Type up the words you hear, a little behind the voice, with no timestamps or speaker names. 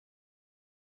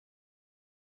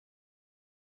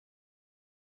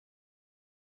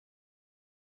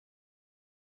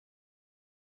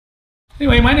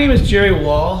Anyway, my name is Jerry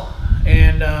Wall,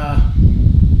 and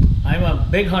I'm a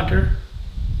big hunter,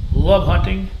 love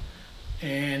hunting,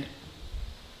 and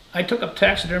I took up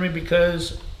taxidermy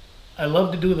because I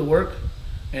love to do the work,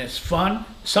 and it's fun,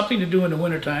 something to do in the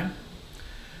wintertime.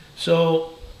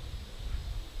 So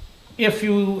if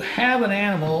you have an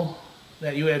animal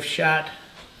that you have shot,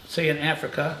 say in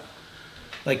Africa,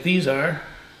 like these are,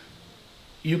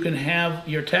 you can have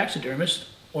your taxidermist,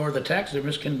 or the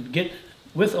taxidermist can get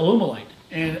with Alumilite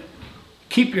and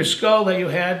keep your skull that you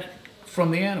had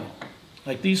from the animal.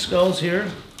 Like these skulls here,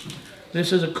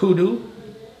 this is a kudu,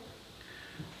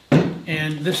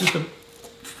 and this is the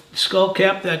skull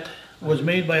cap that was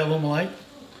made by Alumilite.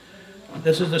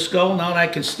 This is the skull now that I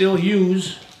can still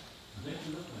use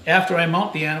after I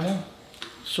mount the animal,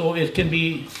 so it can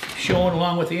be shown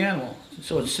along with the animal.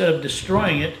 So instead of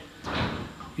destroying it,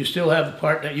 you still have the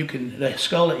part that you can, the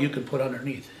skull that you can put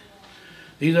underneath.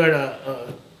 These are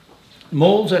the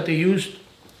molds that they use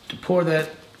to pour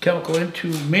that chemical in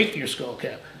to make your skull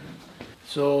cap.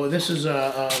 So this is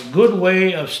a good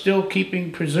way of still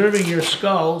preserving your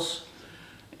skulls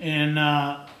and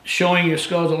showing your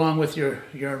skulls along with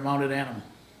your mounted animal.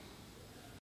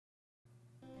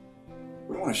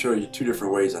 We want to show you two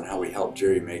different ways on how we helped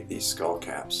Jerry make these skull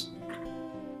caps.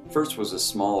 First was a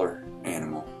smaller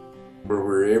animal, where we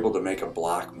were able to make a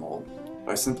block mold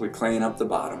by simply claying up the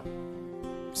bottom,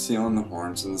 sealing the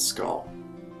horns and the skull,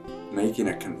 making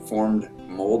a conformed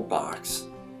mold box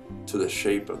to the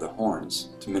shape of the horns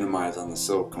to minimize on the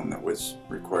silicone that was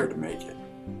required to make it.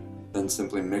 Then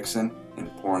simply mixing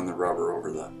and pouring the rubber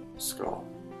over the skull.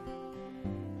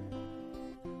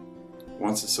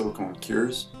 Once the silicone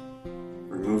cures,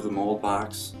 remove the mold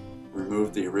box,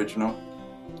 remove the original,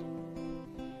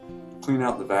 clean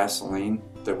out the Vaseline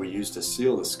that we used to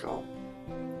seal the skull,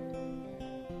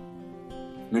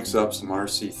 mix up some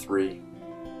RC3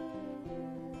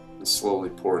 and slowly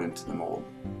pour it into the mold.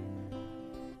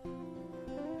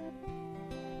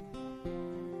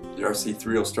 The RC3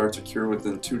 will start to cure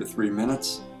within 2 to 3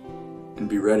 minutes and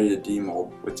be ready to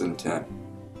demold within 10.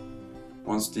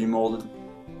 Once demolded,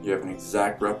 you have an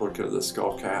exact replica of the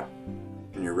skull cap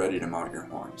and you're ready to mount your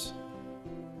horns.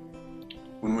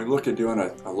 When we look at doing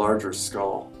a larger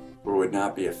skull where it would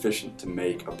not be efficient to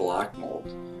make a block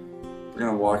mold, we're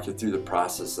going to walk you through the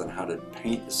process on how to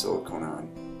paint the silicone on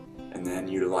and then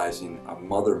utilizing a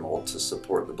mother mold to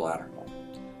support the bladder mold.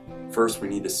 First, we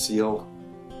need to seal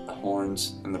the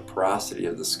horns and the porosity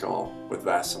of the skull with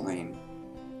Vaseline.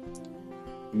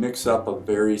 Mix up a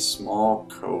very small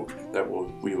coat that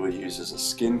we will use as a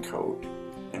skin coat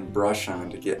and brush on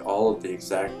to get all of the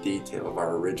exact detail of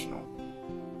our original.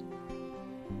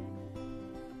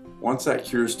 Once that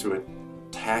cures to a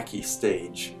tacky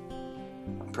stage,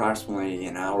 approximately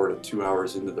an hour to 2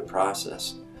 hours into the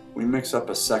process, we mix up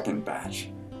a second batch,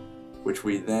 which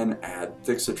we then add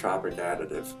thixotropic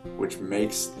additive, which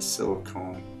makes the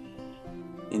silicone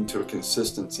into a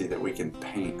consistency that we can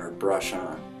paint or brush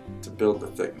on to build the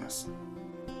thickness.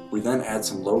 We then add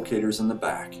some locators in the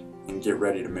back and get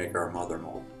ready to make our mother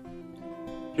mold.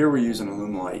 Here we use an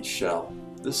Alumilite shell.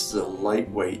 This is a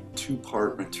lightweight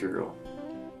 2-part material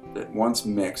that once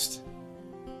mixed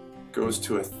goes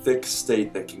to a thick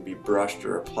state that can be brushed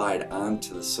or applied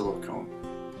onto the silicone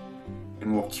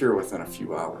and will cure within a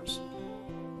few hours.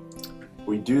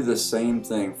 We do the same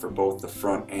thing for both the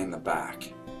front and the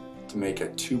back to make a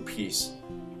 2-piece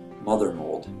mother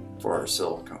mold for our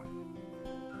silicone.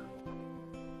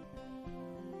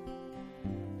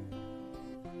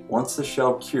 Once the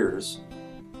shell cures,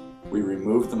 we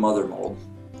remove the mother mold,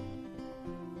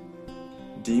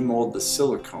 demold the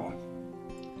silicone,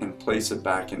 and place it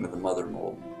back into the mother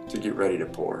mold to get ready to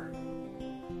pour.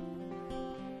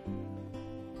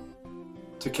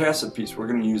 To cast a piece, we're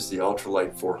going to use the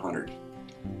Ultralight 400.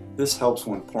 This helps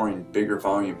when pouring bigger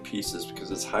volume pieces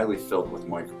because it's highly filled with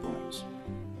microballoons.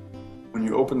 When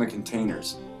you open the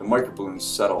containers, the microballoons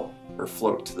settle or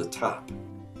float to the top.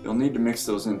 You'll need to mix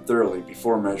those in thoroughly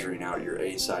before measuring out your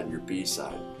A side and your B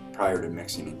side prior to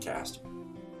mixing and casting.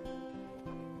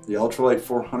 The Ultralight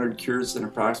 400 cures in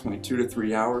approximately 2 to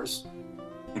 3 hours,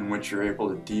 in which you're able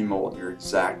to demold your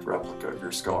exact replica of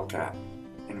your skull cap,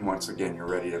 and once again you're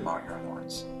ready to mount your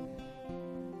horns.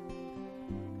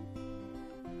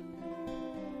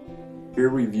 Here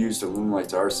we've used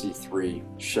Alumilite's RC3,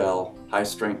 Shell, High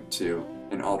Strength 2,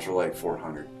 and Ultralight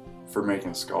 400 for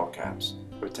making skull caps.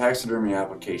 But taxidermy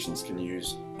applications can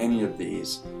use any of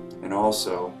these, and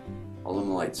also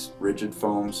Alumilite's rigid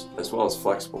foams as well as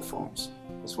flexible foams,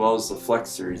 as well as the Flex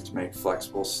series to make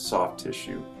flexible soft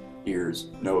tissue, ears,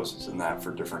 noses, and that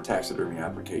for different taxidermy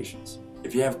applications.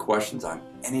 If you have questions on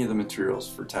any of the materials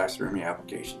for taxidermy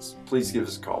applications, please give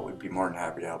us a call. We'd be more than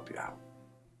happy to help you out.